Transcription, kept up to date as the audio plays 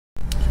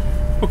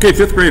Okay,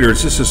 fifth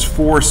graders, this is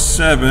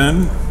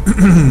 4-7,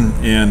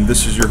 and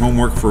this is your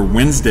homework for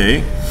Wednesday,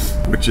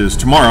 which is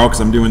tomorrow,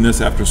 because I'm doing this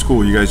after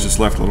school. You guys just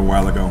left a little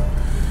while ago.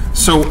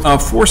 So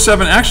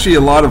 4-7, actually a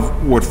lot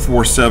of what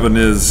 4-7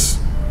 is,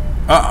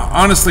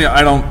 honestly,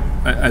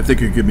 I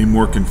think it could be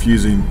more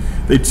confusing.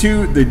 They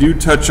do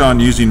touch on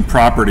using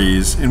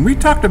properties, and we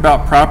talked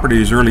about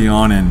properties early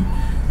on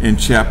in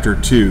chapter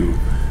 2.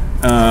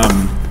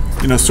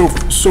 You know, so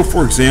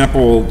for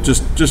example,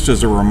 just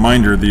as a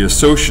reminder, the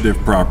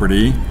associative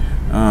property,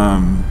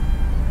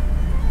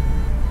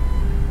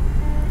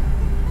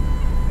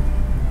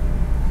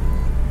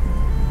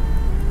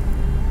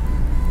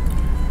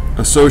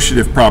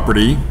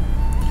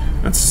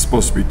 that's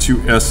supposed to be two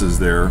S's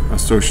there,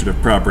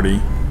 associative property.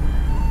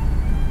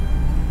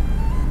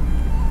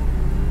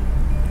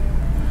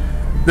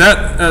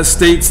 That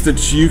states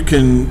that you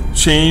can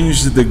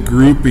change the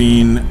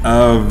grouping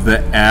of the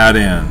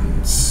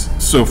add-ins.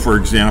 So for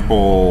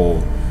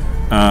example,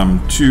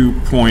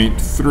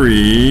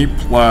 2.3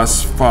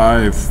 plus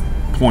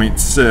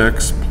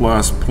 5.6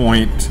 plus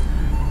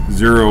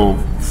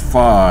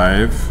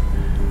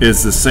 0.05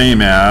 is the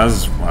same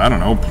as, I don't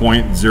know,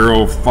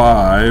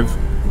 0.05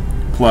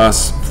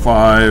 plus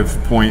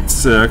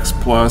 5.6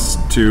 plus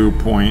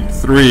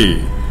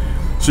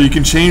 2.3. So you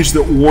can change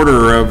the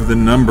order of the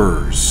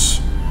numbers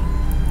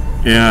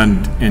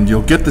and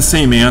you'll get the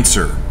same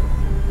answer.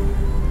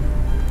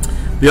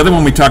 The other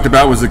one we talked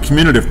about was the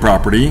commutative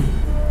property.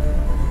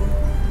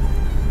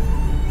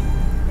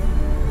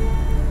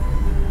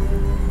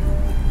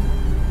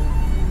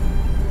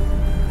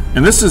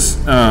 And this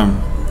is,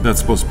 that's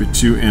supposed to be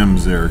two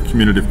M's there,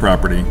 commutative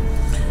property.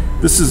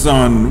 This is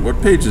on,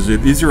 what page is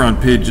it? These are on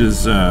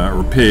pages,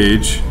 or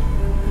page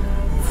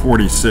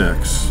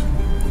 46.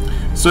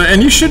 So,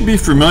 and you should be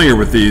familiar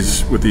with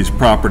these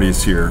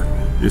properties here,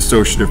 the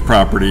associative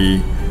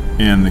property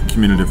and the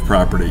commutative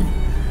property.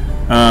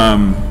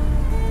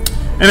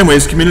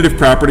 Anyways, commutative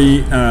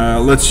property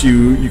lets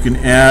you can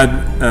add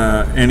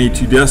any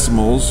two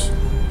decimals,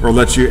 or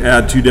lets you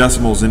add two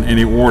decimals in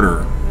any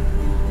order.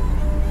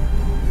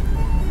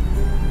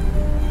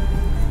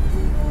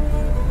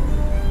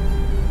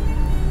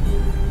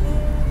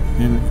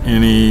 In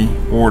any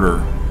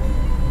order.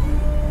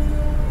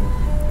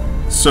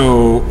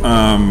 So,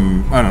 I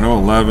don't know,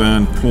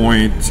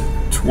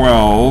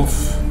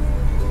 11.12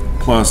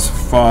 plus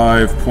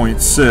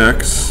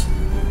 5.6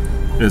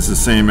 is the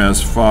same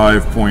as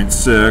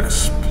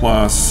 5.6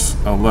 plus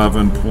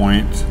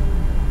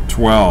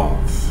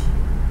 11.12.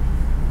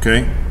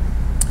 Okay?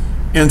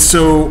 And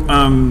so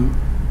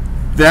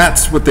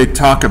that's what they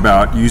talk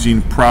about,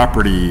 using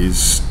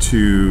properties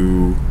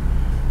to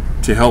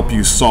help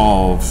you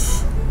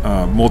solve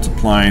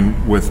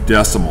multiplying with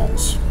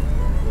decimals.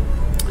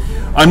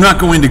 I'm not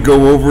going to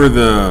go over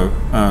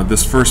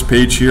this first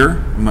page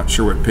here. I'm not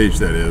sure what page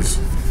that is.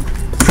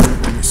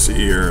 Let me see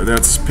here.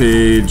 That's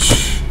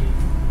page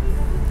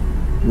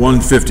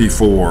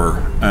 154,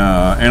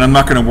 and I'm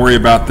not going to worry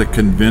about the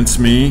convince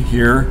me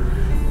here.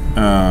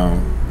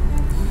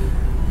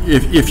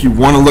 If you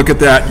want to look at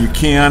that, you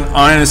can.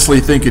 I honestly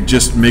think it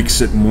just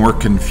makes it more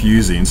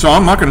confusing, so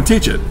I'm not going to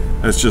teach it.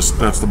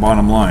 That's the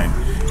bottom line.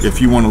 If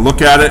you want to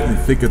look at it and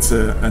think it's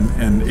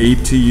an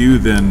aid to you,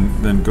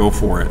 then go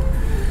for it.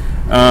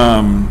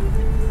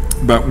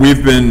 But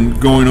we've been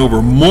going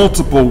over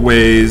multiple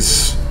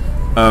ways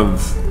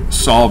of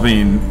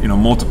solving,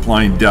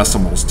 multiplying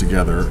decimals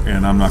together,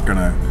 and I'm not going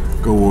to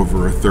go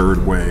over a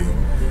third way.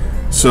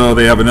 So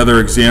they have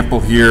another example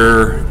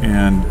here,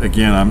 and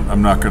again,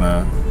 I'm not going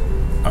to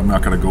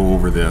go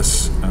over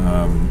this,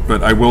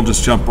 but I will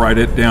just jump right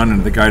down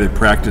into the guided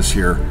practice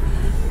here,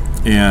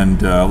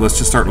 and let's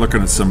just start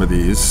looking at some of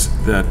these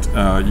that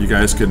you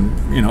guys can,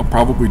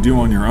 probably do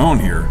on your own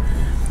here.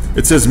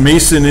 It says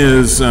Mason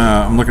is,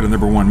 I'm looking at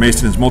number 1,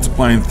 Mason is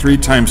multiplying 3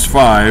 times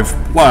 5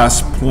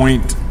 plus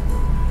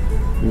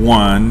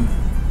 0.1,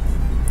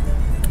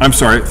 I'm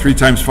sorry, 3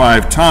 times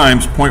 5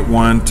 times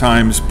 0.1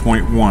 times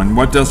 0.1.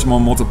 What decimal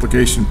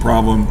multiplication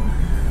problem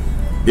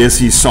is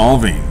he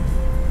solving?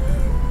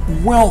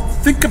 Well,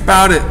 think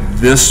about it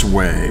this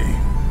way.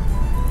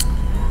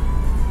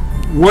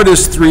 What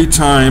is 3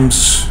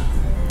 times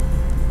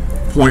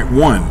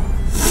 0.1?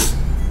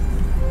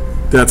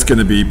 That's going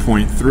to be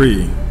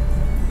 0.3.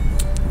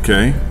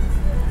 Okay,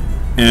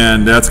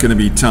 and that's going to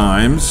be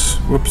times,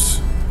 whoops,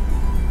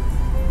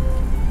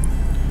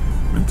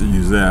 meant to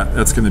use that.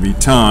 That's going to be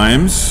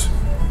times,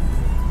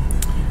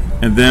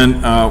 and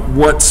then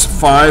what's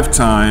 5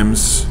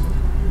 times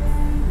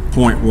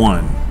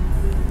 0.1?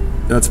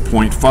 That's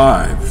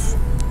 0.5.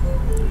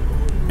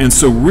 And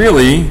so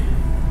really,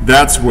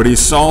 that's what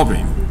he's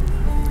solving.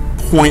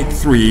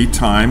 0.3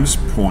 times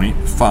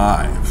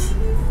 0.5.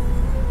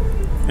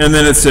 And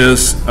then it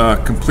says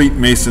complete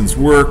Mason's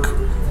work.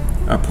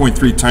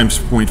 0.3 times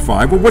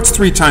 0.5. Well, what's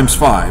 3 times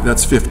 5?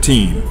 That's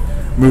 15.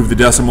 Move the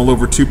decimal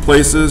over 2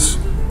 places.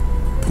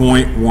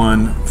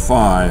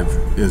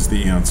 0.15 is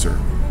the answer.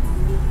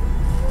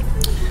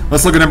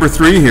 Let's look at number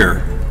 3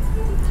 here.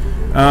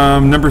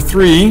 Number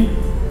 3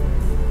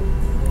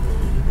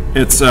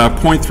 It's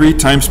 0.3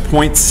 times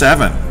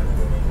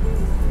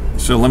 0.7.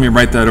 So let me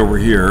write that over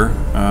here.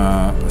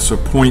 So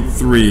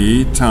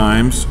 0.3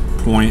 times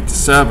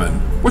 0.7.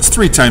 What's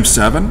 3 times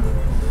 7?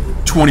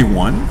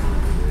 21.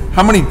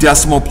 How many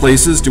decimal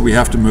places do we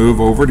have to move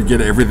over to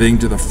get everything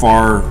to the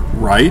far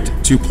right?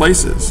 2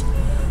 places.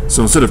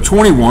 So instead of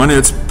 21,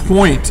 it's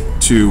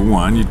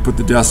 0.21. You'd put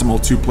the decimal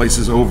 2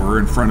 places over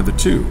in front of the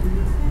 2.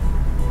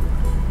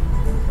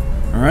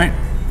 All right.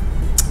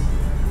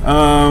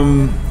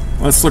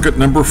 Let's look at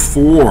number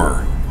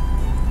 4.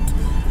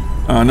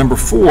 Number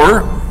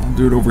 4, I'll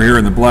do it over here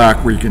in the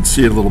black where you can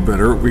see it a little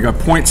better. We got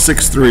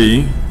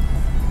 0.63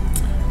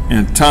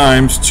 and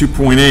times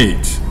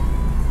 2.8.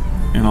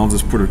 And I'll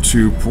just put a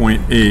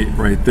 2.8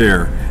 right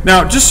there.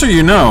 Now, just so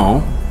you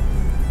know,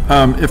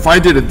 if I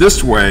did it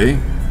this way,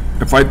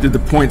 if I did the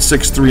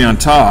 0.63 on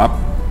top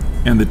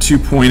and the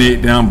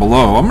 2.8 down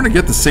below, I'm going to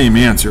get the same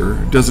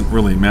answer. It doesn't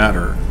really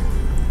matter.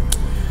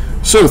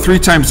 So 3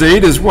 times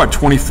 8 is what?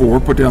 24.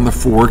 Put down the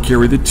 4,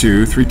 carry the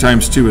 2. 3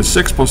 times 2 is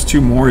 6, plus 2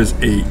 more is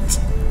 8.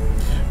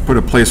 Put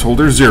a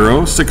placeholder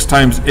 0. 6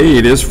 times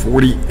 8 is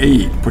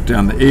 48. Put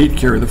down the 8,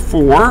 carry the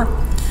 4.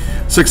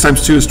 6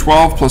 times 2 is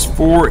 12, plus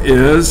 4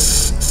 is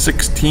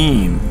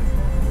 16.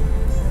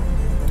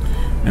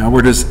 Now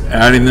we're just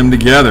adding them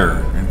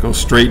together and go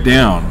straight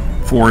down.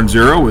 4 and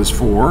 0 is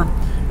 4.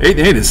 8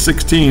 and 8 is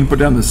 16. Put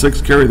down the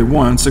 6, carry the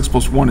 1. 6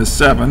 plus 1 is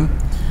 7.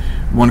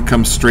 1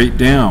 comes straight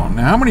down.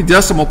 Now how many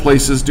decimal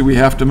places do we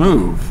have to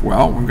move?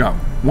 Well, we've got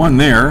 1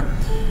 there,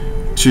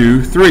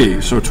 2, 3.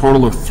 So a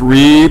total of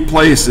 3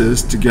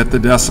 places to get the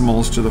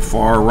decimals to the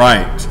far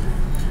right.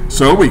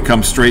 So we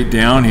come straight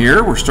down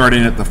here. We're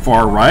starting at the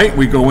far right.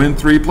 We go in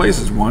 3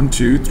 places. 1,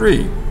 2,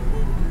 3.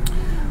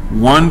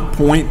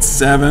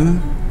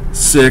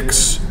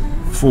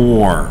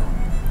 1.764.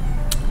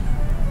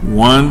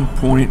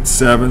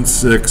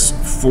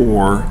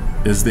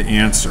 1.764 is the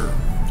answer.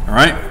 All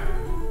right?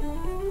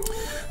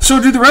 So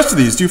do the rest of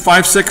these. Do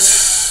 5,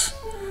 6,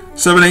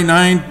 7, 8,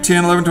 9,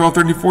 10, 11, 12,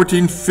 13,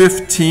 14,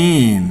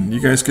 15. You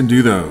guys can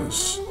do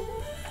those.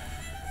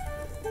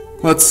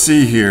 Let's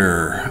see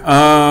here.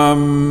 I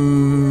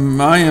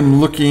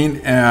am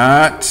looking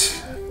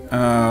at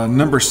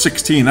number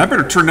 16. I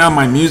better turn down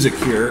my music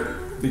here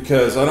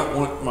because I don't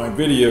want my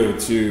video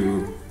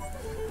to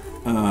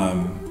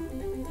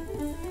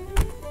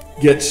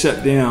get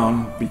shut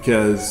down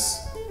because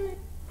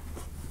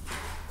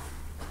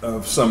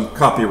of some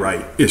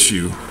copyright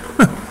issue.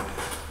 I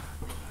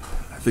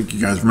think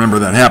you guys remember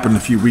that happened a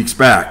few weeks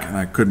back and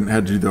I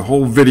had to do the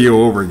whole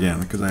video over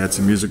again because I had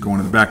some music going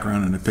in the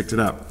background and I picked it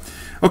up.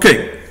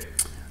 Okay,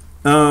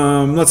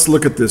 let's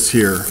look at this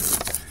here.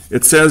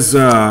 It says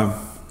the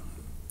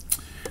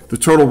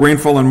total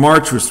rainfall in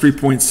March was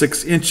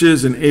 3.6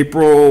 inches. In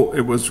April,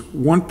 it was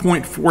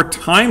 1.4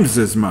 times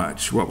as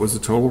much. What was the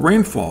total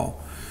rainfall?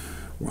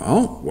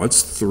 Well,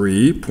 what's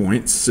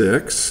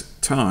 3.6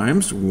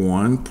 times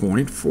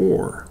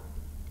 1.4?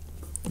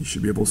 You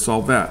should be able to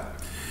solve that.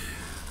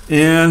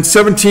 And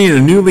 17, a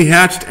newly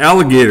hatched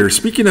alligator.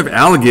 Speaking of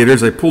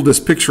alligators, I pulled this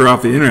picture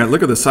off the internet.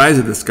 Look at the size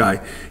of this guy.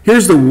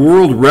 Here's the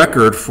world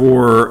record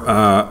for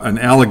an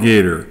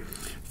alligator.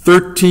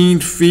 13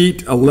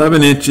 feet,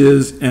 11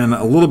 inches, and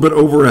a little bit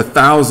over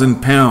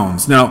 1,000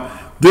 pounds. Now,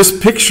 this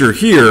picture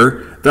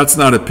here, that's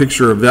not a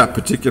picture of that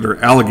particular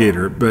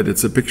alligator, but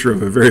it's a picture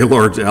of a very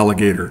large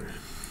alligator.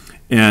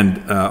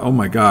 And oh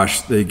my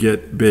gosh, they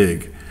get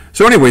big.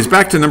 So anyways,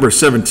 back to number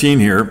 17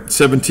 here.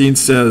 17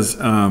 says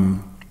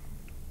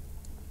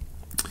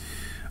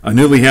a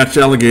newly hatched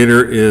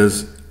alligator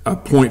is a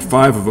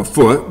 0.5 of a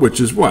foot, which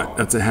is what?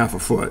 That's a half a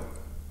foot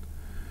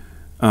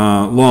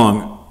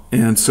long.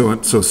 And so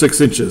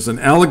 6 inches. An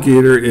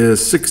alligator is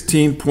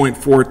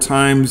 16.4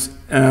 times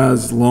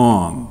as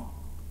long.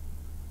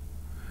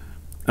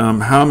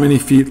 How many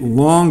feet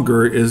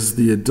longer is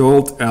the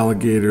adult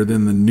alligator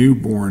than the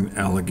newborn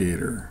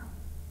alligator?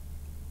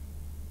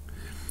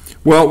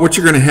 Well, what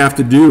you're going to have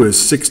to do is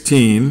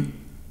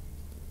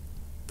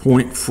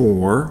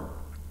 16.4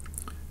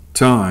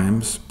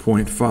 times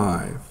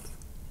 0.5.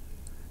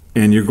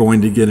 And you're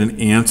going to get an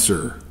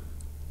answer.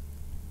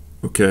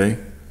 Okay?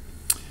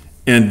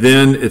 And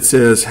then it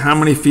says, how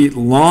many feet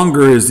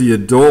longer is the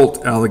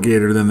adult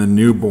alligator than the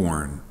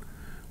newborn?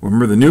 Well,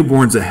 remember, the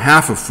newborn's a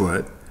half a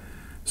foot.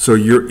 So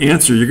your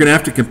answer, you're going to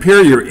have to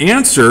compare your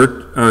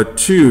answer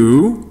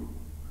to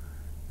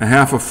a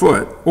half a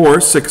foot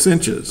or 6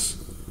 inches.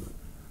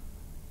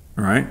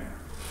 All right.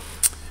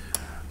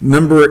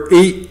 Number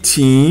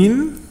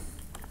 18,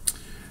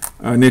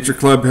 Nature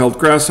Club held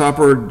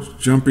grasshopper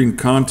jumping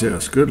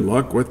contest. Good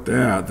luck with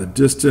that. The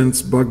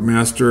distance the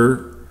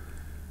Bugmaster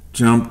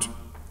jumped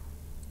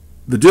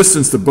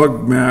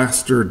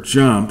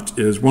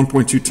is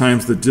 1.2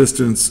 times the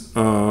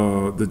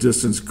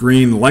distance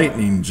Green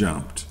Lightning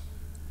jumped.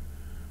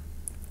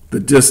 The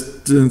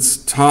distance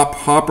Top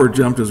Hopper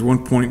jumped is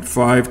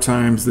 1.5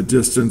 times the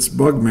distance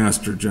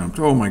Bugmaster jumped.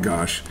 Oh my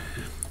gosh.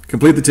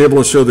 Complete the table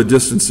to show the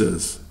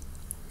distances.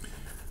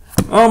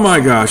 Oh my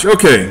gosh.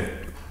 Okay.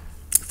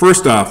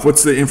 First off,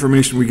 what's the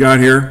information we got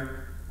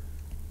here?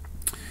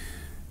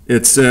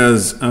 it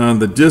says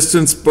the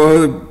distance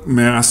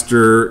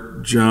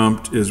Bugmaster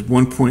jumped is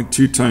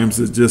 1.2 times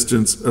the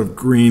distance of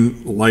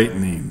Green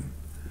Lightning.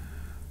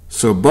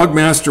 So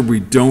Bugmaster we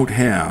don't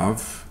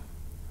have.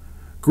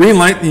 Green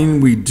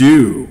Lightning we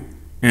do,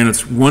 and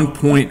it's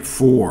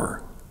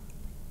 1.4.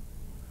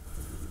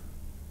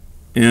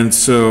 And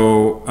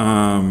so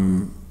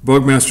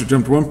Bugmaster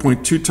jumped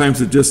 1.2 times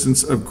the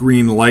distance of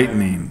Green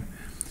Lightning.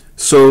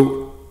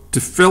 So to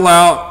fill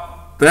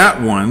out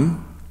that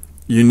one,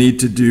 you need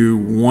to do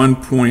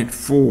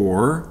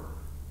 1.4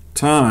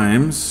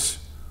 times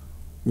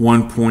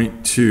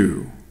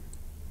 1.2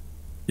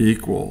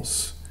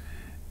 equals.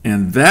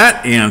 And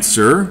that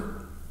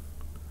answer,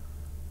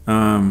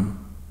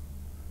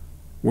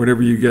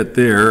 whatever you get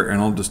there, and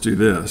I'll just do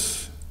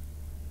this,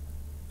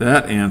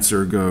 that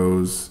answer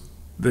goes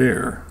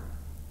there.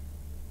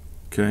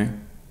 Okay?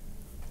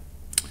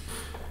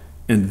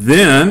 And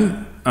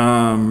then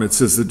it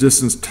says the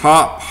distance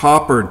top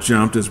hopper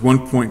jumped is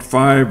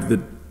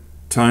 1.5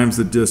 times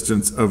the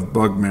distance of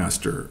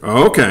Bugmaster.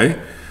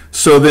 Okay,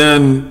 so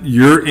then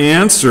your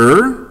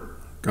answer,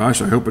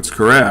 gosh, I hope it's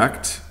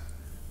correct,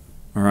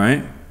 all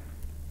right,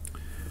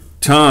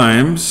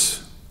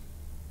 times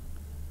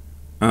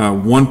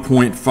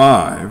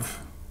 1.5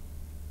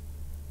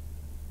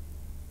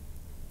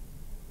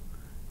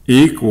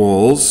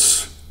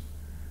 equals,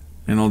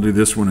 and I'll do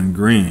this one in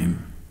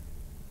green,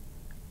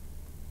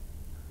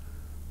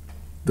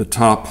 the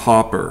top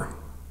hopper.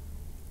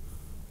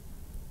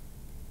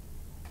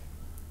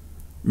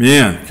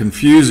 Man,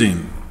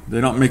 confusing. They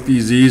don't make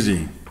these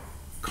easy.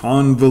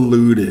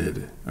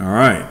 Convoluted. All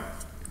right.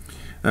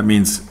 That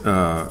means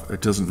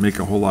it doesn't make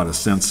a whole lot of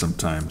sense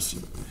sometimes.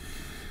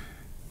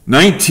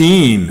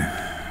 19.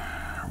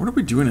 What are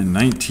we doing in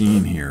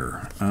 19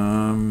 here?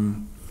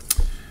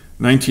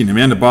 19.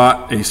 Amanda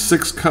bought a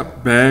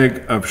 6-cup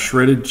bag of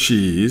shredded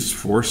cheese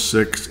for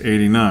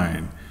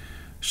 $6.89.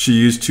 She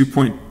used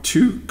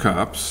 2.2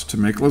 cups to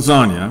make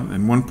lasagna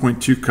and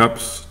 1.2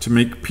 cups to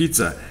make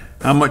pizza.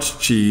 How much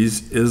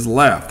cheese is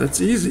left?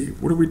 That's easy.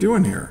 What are we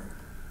doing here?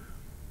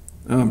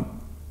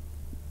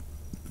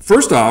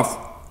 First off,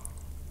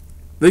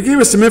 they gave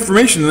us some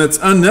information that's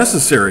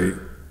unnecessary.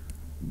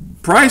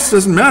 Price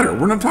doesn't matter.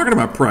 We're not talking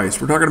about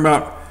price. We're talking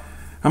about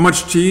how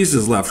much cheese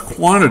is left,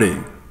 quantity.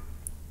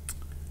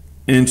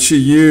 And she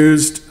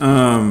used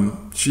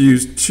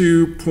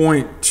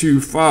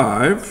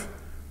 2.25,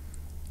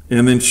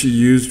 and then she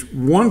used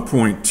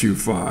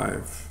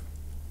 1.25.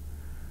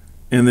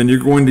 And then you're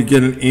going to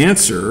get an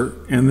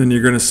answer, and then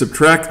you're going to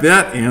subtract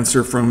that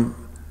answer from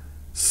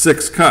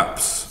 6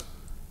 cups.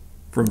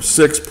 From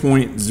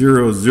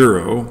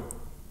 6.00,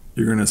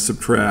 you're going to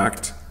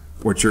subtract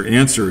what your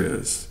answer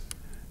is.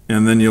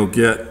 And then you'll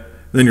get,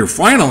 then your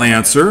final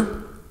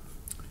answer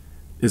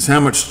is how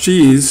much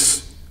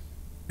cheese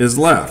is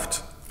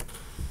left.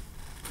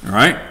 All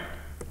right?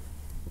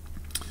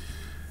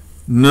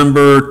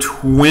 Number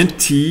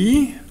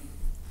 20.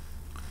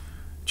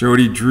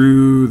 Jody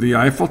drew the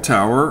Eiffel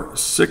Tower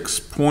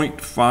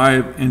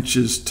 6.5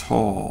 inches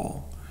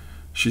tall.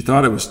 She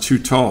thought it was too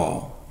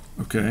tall,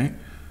 okay?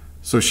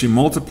 So she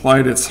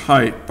multiplied its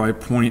height by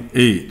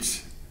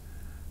 0.8.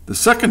 The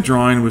second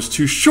drawing was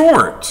too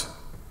short,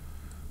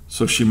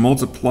 so she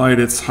multiplied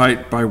its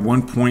height by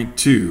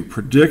 1.2.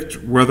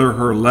 Predict whether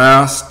her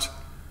last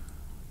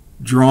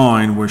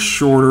drawing was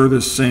shorter,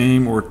 the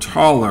same, or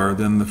taller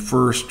than the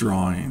first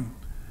drawing.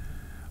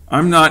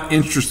 I'm not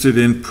interested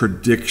in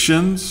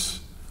predictions,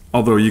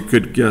 although you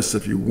could guess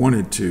if you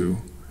wanted to,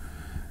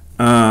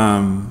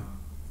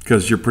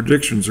 because your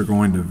predictions are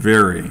going to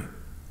vary.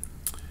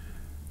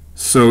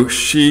 So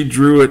she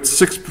drew it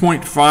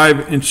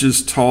 6.5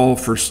 inches tall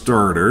for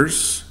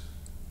starters.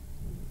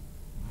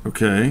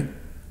 Okay.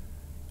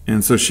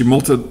 And so she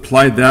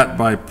multiplied that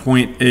by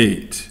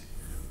 0.8.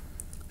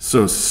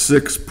 So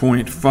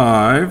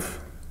 6.5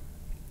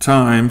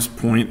 times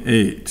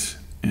 0.8,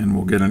 and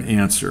we'll get an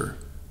answer.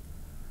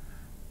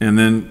 And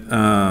then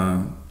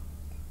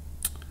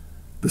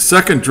the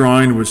second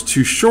drawing was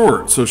too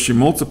short, so she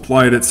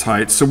multiplied its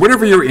height. So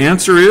whatever your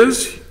answer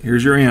is,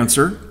 here's your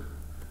answer.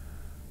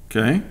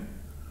 Okay,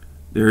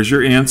 there's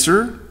your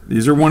answer.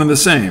 These are one and the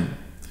same.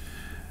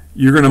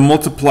 You're going to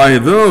multiply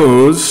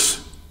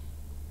those,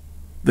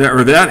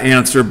 that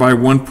answer, by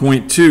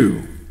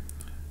 1.2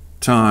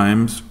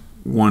 times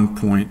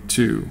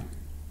 1.2.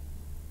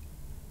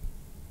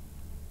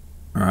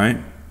 All right,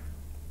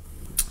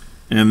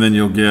 and then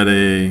you'll get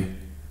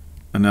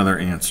another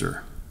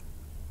answer.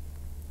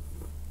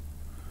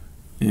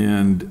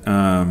 And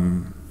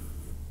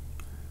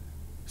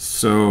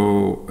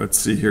so let's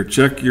see here.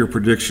 Check your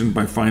prediction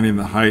by finding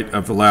the height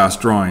of the last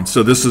drawing.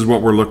 So this is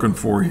what we're looking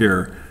for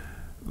here,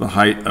 the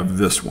height of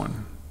this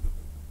one.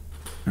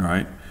 All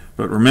right.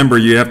 But remember,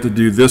 you have to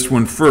do this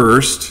one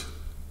first,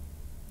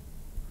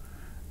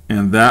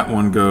 and that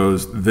one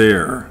goes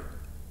there.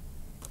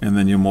 And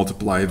then you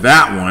multiply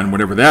that one,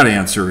 whatever that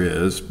answer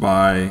is,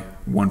 by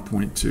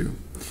 1.2.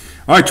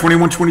 All right,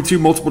 21, 22,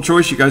 multiple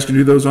choice. You guys can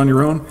do those on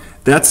your own.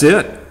 That's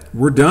it.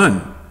 We're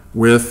done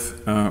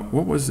with,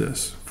 what was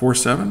this,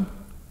 4-7?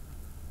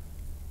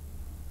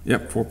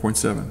 Yep,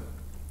 4.7.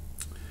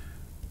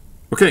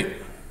 Okay.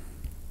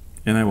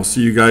 And I will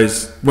see you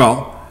guys,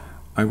 well,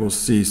 I will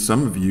see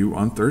some of you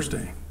on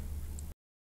Thursday.